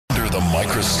The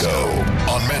Microscope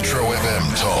on Metro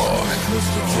FM Talk.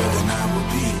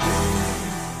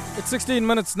 It's 16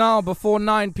 minutes now before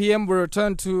 9 p.m. We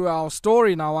return to our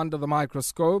story now under the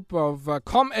microscope of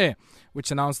ComAir,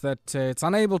 which announced that it's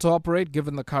unable to operate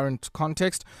given the current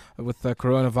context with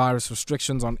coronavirus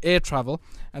restrictions on air travel.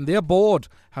 And their board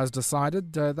has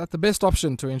decided that the best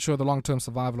option to ensure the long-term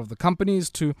survival of the company is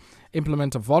to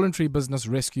implement a voluntary business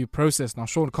rescue process. Now,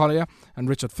 Sean Collier and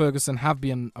Richard Ferguson have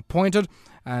been appointed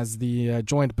as the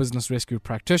joint business rescue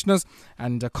practitioners.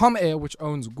 And ComAir, which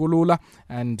owns Gulula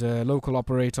and local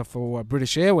operator for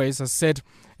British Airways, has said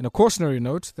in a cautionary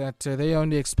note that they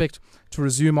only expect to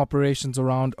resume operations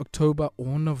around October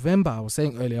or November. I was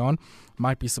saying earlier on,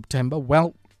 might be September.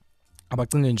 Well,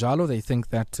 abacinga njalo, they think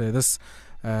that this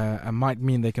might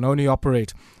mean they can only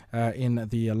operate in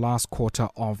the last quarter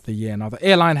of the year. Now, the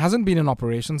airline hasn't been in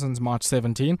operation since March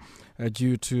 17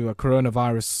 due to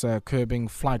coronavirus curbing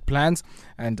flight plans.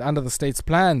 And under the state's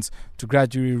plans to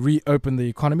gradually reopen the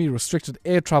economy, restricted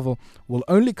air travel will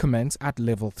only commence at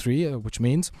level 3, which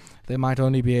means they might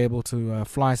only be able to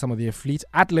fly some of their fleet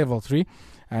at level 3,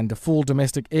 and full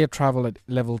domestic air travel at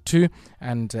level 2,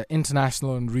 and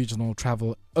international and regional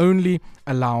travel only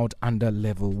allowed under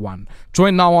level 1.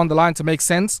 Join now on the line to make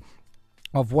sense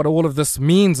of what all of this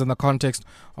means in the context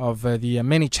of the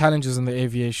many challenges in the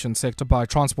aviation sector by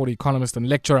transport economist and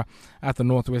lecturer at the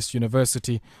Northwest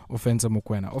University, Ofense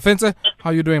Mokoena. Ofense, how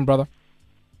are you doing, brother?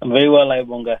 I'm very well,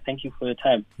 Aibonga. Thank you for your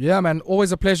time. Yeah, man.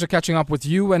 Always a pleasure catching up with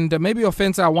you. And maybe,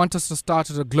 Offense, I want us to start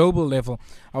at a global level.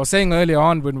 I was saying earlier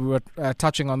on when we were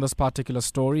touching on this particular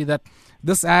story that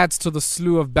this adds to the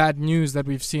slew of bad news that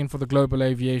we've seen for the global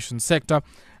aviation sector.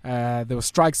 There were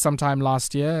strikes sometime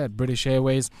last year at British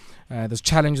Airways. There's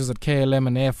challenges at KLM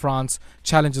and Air France,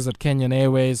 challenges at Kenyan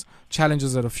Airways,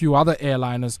 challenges at a few other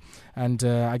airliners, and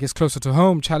I guess closer to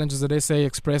home, challenges at SA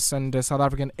Express and South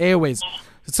African Airways.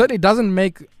 It certainly doesn't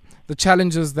make the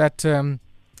challenges that the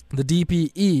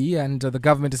DPE and the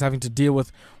government is having to deal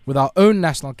with our own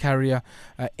national carrier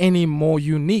any more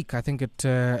unique. I think it...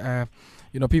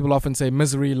 people often say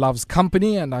misery loves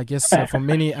company, and I guess for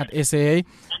many at SAA,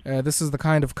 this is the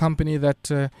kind of company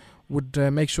that would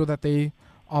make sure that they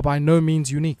are by no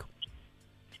means unique.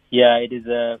 Yeah, it is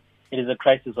a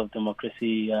crisis of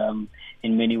democracy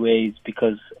in many ways,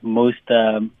 because most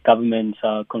governments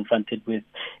are confronted with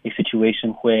a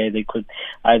situation where they could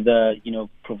either,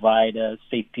 provide a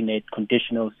safety net,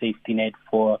 conditional safety net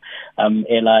for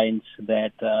airlines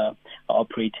that are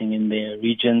operating in their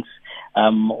regions,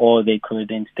 or they could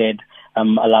instead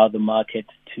allow the market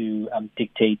to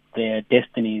dictate their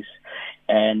destinies.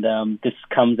 And this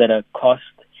comes at a cost,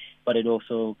 but it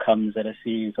also comes with a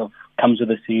series of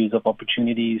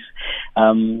opportunities.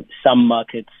 Some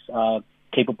markets are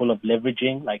capable of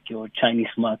leveraging, like your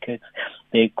Chinese markets.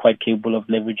 They're quite capable of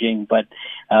leveraging, but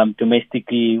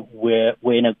domestically we're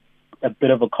in a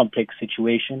bit of a complex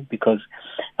situation, because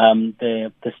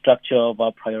the structure of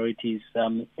our priorities,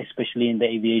 especially in the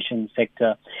aviation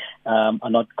sector, are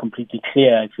not completely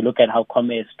clear. If you look at how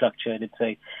ComAir is structured, it's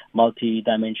a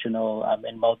multi-dimensional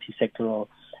and multi-sectoral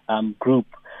group.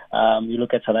 You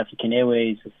look at South African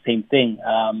Airways, it's the same thing.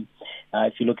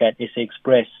 If you look at SA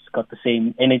Express, it's got the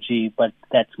same energy, but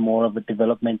that's more of a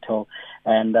developmental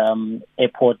and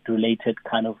airport-related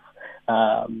kind of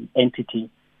entity.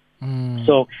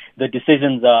 So the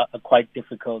decisions are quite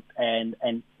difficult, and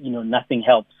nothing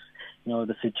helps.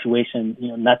 The situation,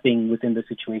 nothing within the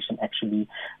situation actually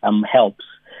helps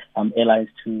airlines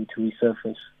to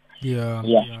resurface. Yeah.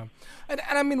 And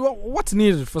I mean, what's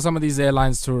needed for some of these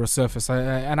airlines to resurface?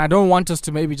 And I don't want us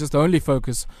to maybe just only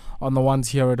focus on the ones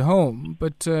here at home.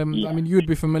 But, I mean, you'd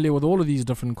be familiar with all of these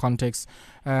different contexts.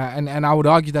 And I would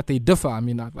argue that they differ. I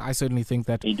mean, I certainly think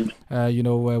that,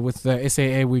 with the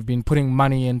SAA, we've been putting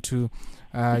money into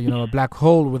a black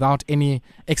hole without any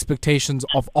expectations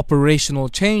of operational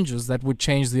changes that would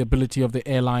change the ability of the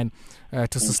airline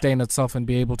to sustain itself and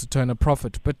be able to turn a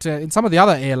profit. But in some of the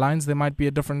other airlines, there might be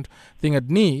a different thing at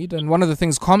need. And one of the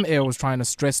things ComAir was trying to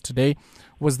stress today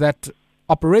was that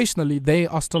operationally, they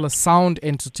are still a sound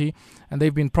entity, and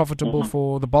they've been profitable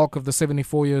for the bulk of the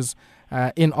 74 years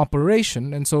in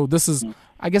operation. And so this is,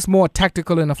 I guess, more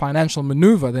tactical and a financial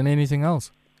maneuver than anything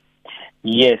else.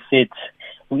 Yes, it's...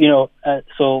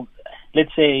 so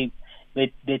let's say there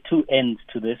are two ends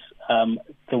to this.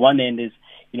 The one end is,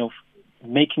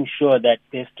 making sure that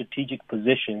their strategic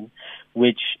position,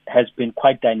 which has been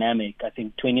quite dynamic. I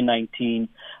think 2019,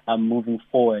 moving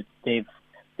forward, their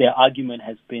argument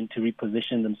has been to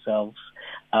reposition themselves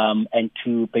and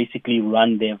to basically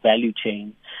run their value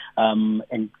chain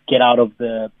and get out of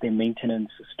their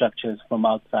maintenance structures from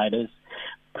outsiders,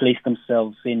 place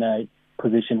themselves in a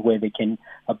position where they can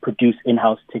produce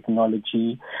in-house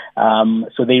technology.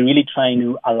 So they're really trying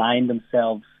to align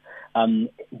themselves,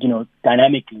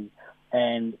 dynamically.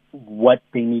 And what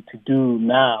they need to do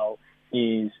now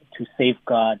is to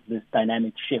safeguard this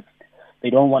dynamic shift. They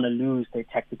don't want to lose their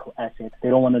tactical assets. They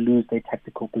don't want to lose their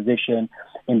tactical position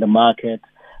in the market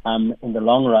in the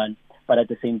long run. But at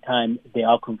the same time, they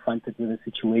are confronted with a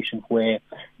situation where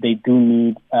they do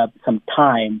need some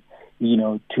time,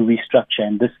 to restructure.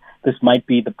 And this might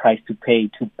be the price to pay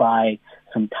to buy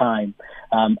some time.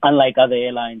 Unlike other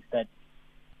airlines that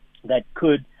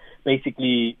could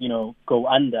basically, go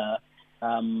under,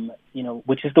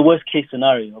 which is the worst case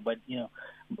scenario. But,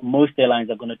 most airlines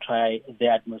are going to try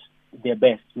their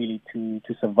best really to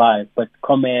survive. But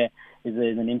Comair is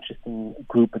an interesting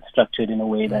group. It's structured in a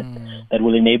way that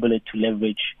will enable it to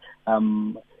leverage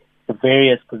the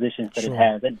various positions that it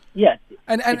has. And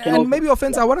and maybe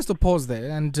offense, I want us to pause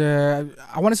there, and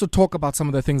I want us to talk about some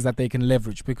of the things that they can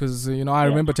leverage, because I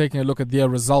remember taking a look at their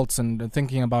results and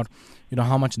thinking about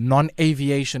how much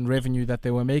non-aviation revenue that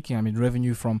they were making. I mean,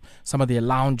 revenue from some of their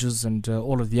lounges and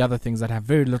all of the other things that have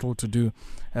very little to do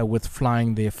with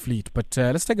flying their fleet. But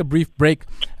let's take a brief break,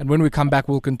 and when we come back,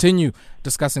 we'll continue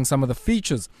discussing some of the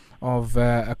features of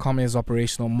Comair's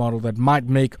operational model that might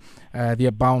make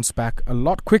their bounce back a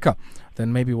lot quicker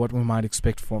than maybe what we might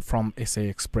expect from SA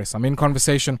Express. I'm in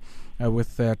conversation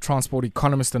with transport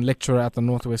economist and lecturer at the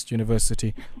Northwest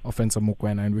University, Offensa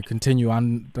Mokoena, and we continue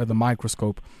under the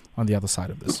microscope on the other side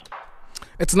of this.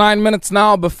 It's 9 minutes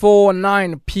now before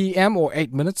 9 p.m. or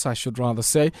 8 minutes, I should rather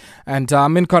say. And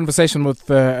I'm in conversation with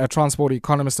a transport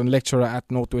economist and lecturer at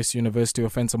Northwest University,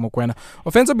 Offensa Mokoena.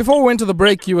 Offensa, before we went to the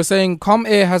break, you were saying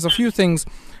Comair has a few things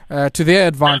to their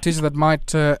advantage that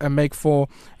might make for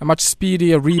a much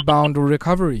speedier rebound or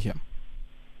recovery here.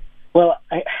 Well,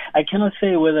 I cannot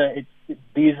say whether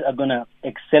these are going to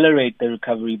accelerate the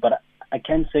recovery, but I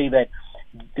can say that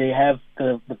they have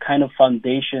the kind of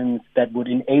foundations that would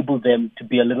enable them to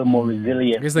be a little more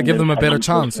resilient. I guess they give them a better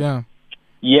chance, yeah.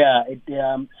 Yeah,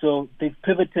 so they've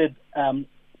pivoted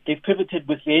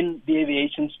within the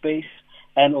aviation space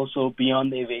and also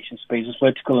beyond the aviation space, with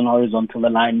vertical and horizontal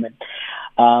alignment,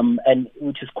 and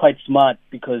which is quite smart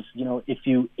because if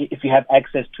you have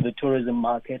access to the tourism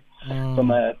market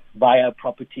via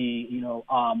property,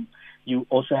 you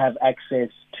also have access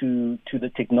to the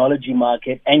technology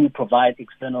market, and you provide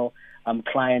external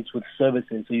clients with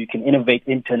services, so you can innovate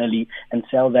internally and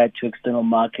sell that to external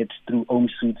markets through home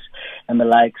suites and the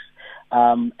likes.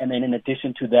 And then in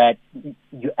addition to that,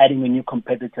 you're adding a new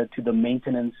competitor to the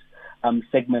maintenance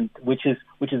segment, which is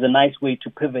a nice way to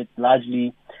pivot,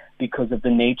 largely because of the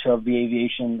nature of the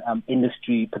aviation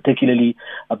industry, particularly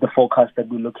of the forecast that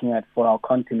we're looking at for our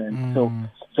continent.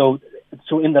 So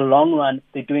in the long run,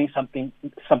 they're doing something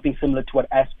similar to what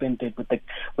Aspen did with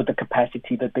the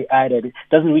capacity that they added. It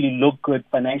doesn't really look good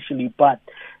financially, but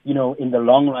in the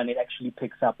long run, it actually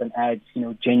picks up and adds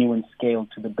genuine scale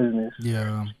to the business.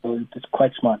 Yeah, so it's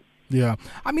quite smart. Yeah,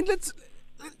 I mean,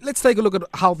 let's take a look at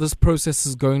how this process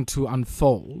is going to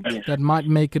unfold. Yes. That might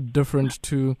make it different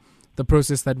to the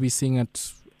process that we're seeing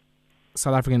at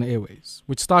South African Airways,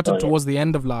 which started towards the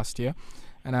end of last year.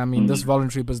 And I mean, this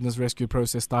voluntary business rescue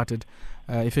process started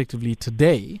effectively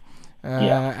today.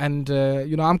 And,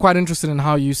 I'm quite interested in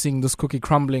how you're seeing this cookie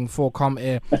crumbling for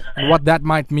Comair and what that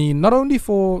might mean, not only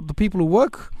for the people who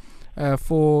work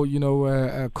for,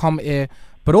 Comair,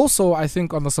 but also, I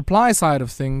think, on the supply side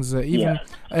of things, even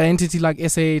an entity like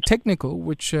SA Technical,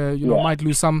 which, might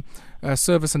lose some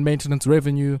service and maintenance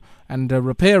revenue and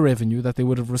repair revenue that they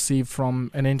would have received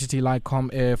from an entity like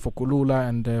Comair for Kulula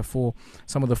and for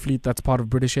some of the fleet that's part of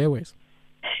British Airways.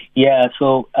 Yeah,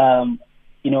 so,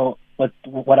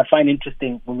 what I find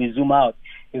interesting when we zoom out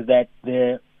is that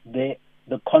the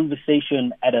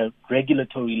conversation at a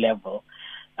regulatory level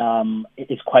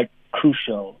is quite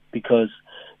crucial because,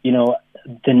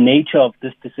 the nature of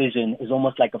this decision is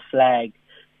almost like a flag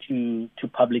to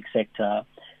public sector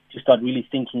to start really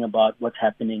thinking about what's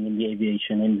happening in the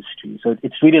aviation industry. So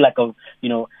it's really like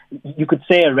you could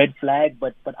say a red flag,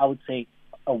 but I would say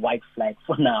a white flag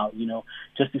for now,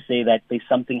 just to say that there's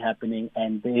something happening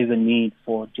and there is a need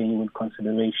for genuine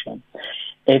consideration.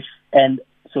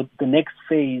 So the next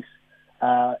phase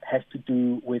has to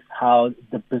do with how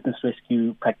the business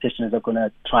rescue practitioners are going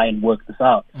to try and work this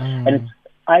out. And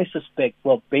I suspect,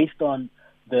 based on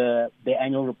the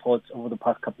annual reports over the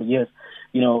past couple of years,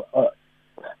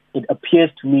 it appears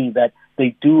to me that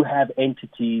they do have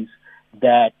entities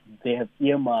that they have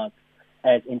earmarked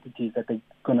as entities that they're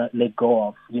going to let go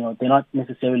of. They're not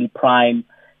necessarily prime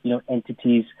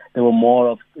entities. They were more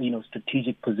of,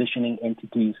 strategic positioning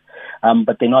entities,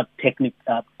 but they're not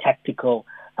tactical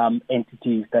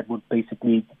entities that would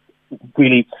basically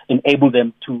really enable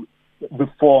them to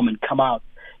reform and come out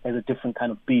as a different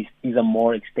kind of beast. These are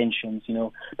more extensions,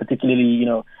 particularly,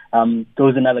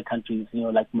 those in other countries,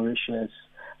 like Mauritius,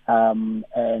 and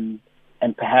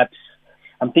perhaps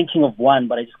I'm thinking of one,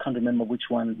 but I just can't remember which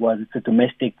one it was. It's a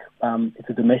domestic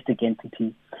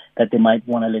entity that they might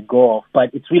want to let go of.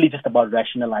 But it's really just about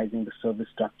rationalizing the service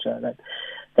structure.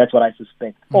 That's what I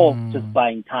suspect, or just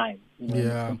buying time.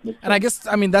 Yeah, and I guess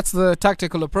that's the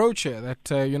tactical approach here.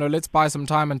 That let's buy some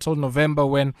time until November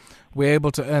when we're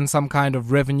able to earn some kind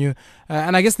of revenue.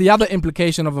 And I guess the other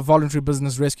implication of a voluntary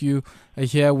business rescue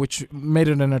here, which made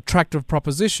it an attractive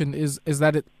proposition, is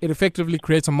that it effectively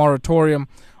creates a moratorium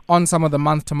on some of the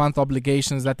month-to-month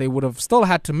obligations that they would have still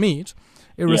had to meet,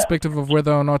 irrespective of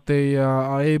whether or not they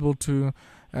are able to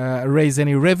raise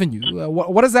any revenue.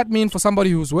 What does that mean for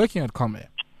somebody who's working at ComAir?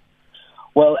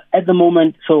 Well, at the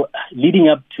moment, so leading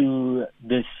up to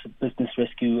this business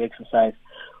rescue exercise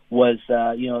was,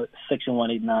 Section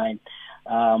 189.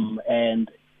 And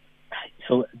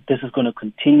so this is going to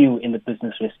continue in the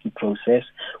business rescue process,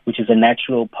 which is a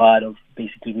natural part of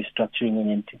basically restructuring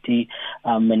an entity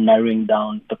and narrowing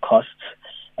down the costs.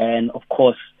 And of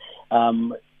course,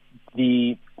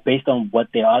 based on what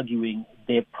they're arguing,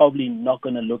 they're probably not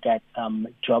going to look at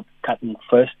job cutting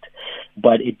first,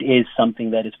 but it is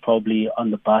something that is probably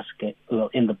in the basket,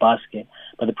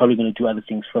 but they're probably going to do other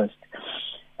things first.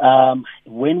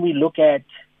 When we look at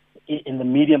it in the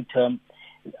medium term,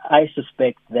 I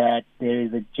suspect that there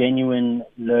is a genuine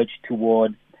lurch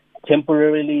toward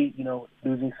temporarily,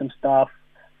 losing some staff,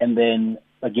 and then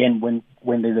again,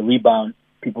 when there's a rebound,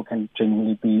 people can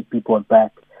genuinely be brought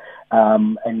back,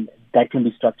 and that can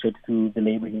be structured through the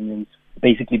labor unions.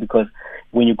 Basically, because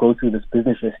when you go through this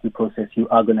business rescue process, you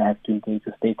are going to have to engage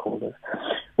the stakeholders.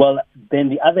 Well, then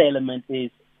the other element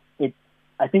is,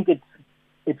 I think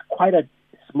it's quite a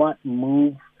smart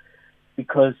move,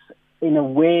 because in a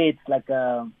way it's like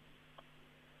an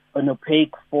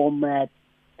opaque format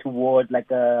toward like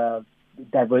a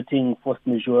diverting force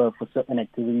majeure for certain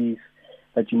activities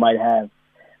that you might have,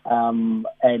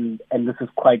 and this is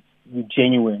quite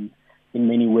genuine in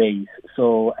many ways.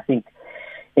 So I think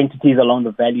entities along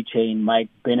the value chain might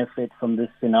benefit from this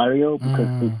scenario because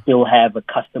they still have a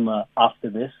customer after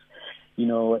this.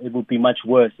 It would be much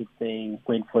worse if they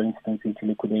went, for instance, into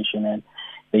liquidation, and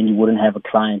then you wouldn't have a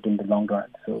client in the long run.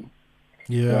 So,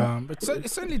 but it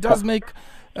certainly does make,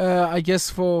 I guess,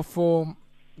 for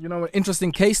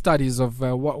interesting case studies of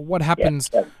what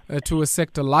happens to a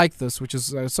sector like this, which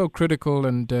is so critical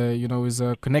and is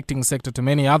a connecting sector to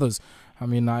many others. I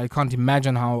mean, I can't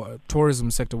imagine how a tourism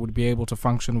sector would be able to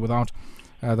function without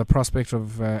the prospect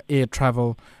of air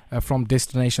travel from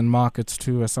destination markets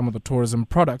to some of the tourism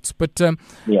products. But,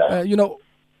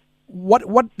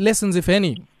 what lessons, if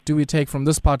any, do we take from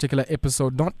this particular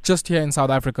episode, not just here in South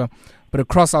Africa, but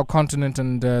across our continent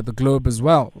and the globe as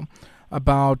well,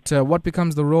 about what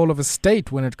becomes the role of a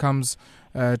state when it comes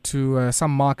to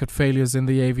some market failures in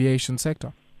the aviation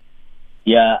sector?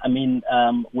 Yeah, I mean,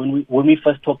 when we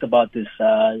first talked about this,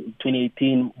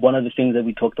 2018, one of the things that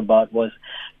we talked about was,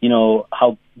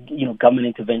 how government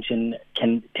intervention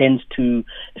tends to,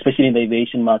 especially in the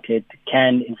aviation market,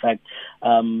 can in fact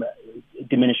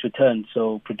diminish returns,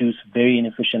 so produce very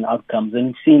inefficient outcomes, and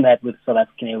we've seen that with South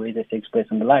African Airways, SA Express,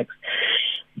 and the likes.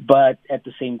 But at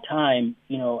the same time,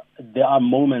 there are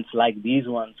moments like these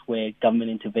ones where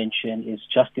government intervention is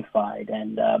justified,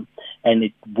 and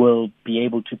it will be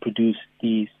able to produce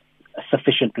these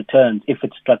sufficient returns if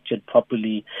it's structured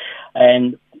properly.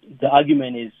 And the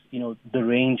argument is, the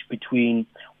range between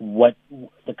what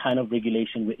the kind of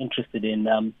regulation we're interested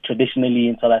in. Traditionally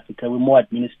in South Africa, we're more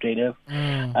administrative,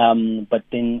 but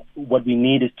then what we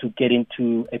need is to get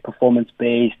into a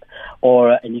performance-based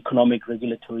or an economic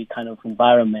regulatory kind of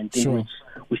environment in which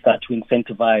we start to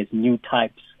incentivize new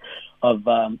types of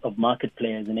market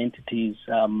players and entities,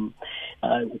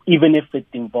 even if it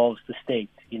involves the state,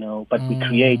 but we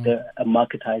create a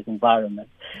marketized environment.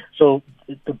 So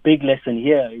the big lesson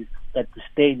here is that the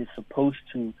state is supposed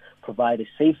to provide a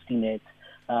safety net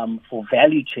for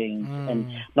value chains, and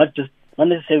not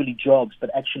necessarily jobs, but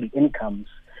actually incomes,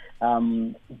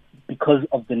 because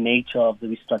of the nature of the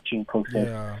restructuring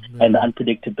process and the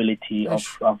unpredictability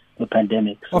of the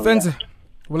pandemic. So,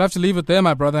 we'll have to leave it there,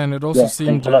 my brother. And it also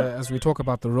seemed, as we talk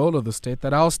about the role of the state,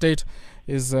 that our state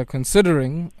is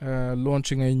considering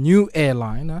launching a new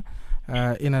airline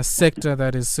in a sector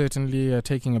that is certainly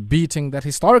taking a beating, that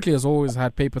historically has always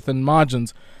had paper-thin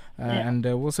margins. And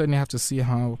we'll certainly have to see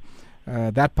how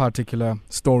that particular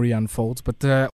story unfolds. But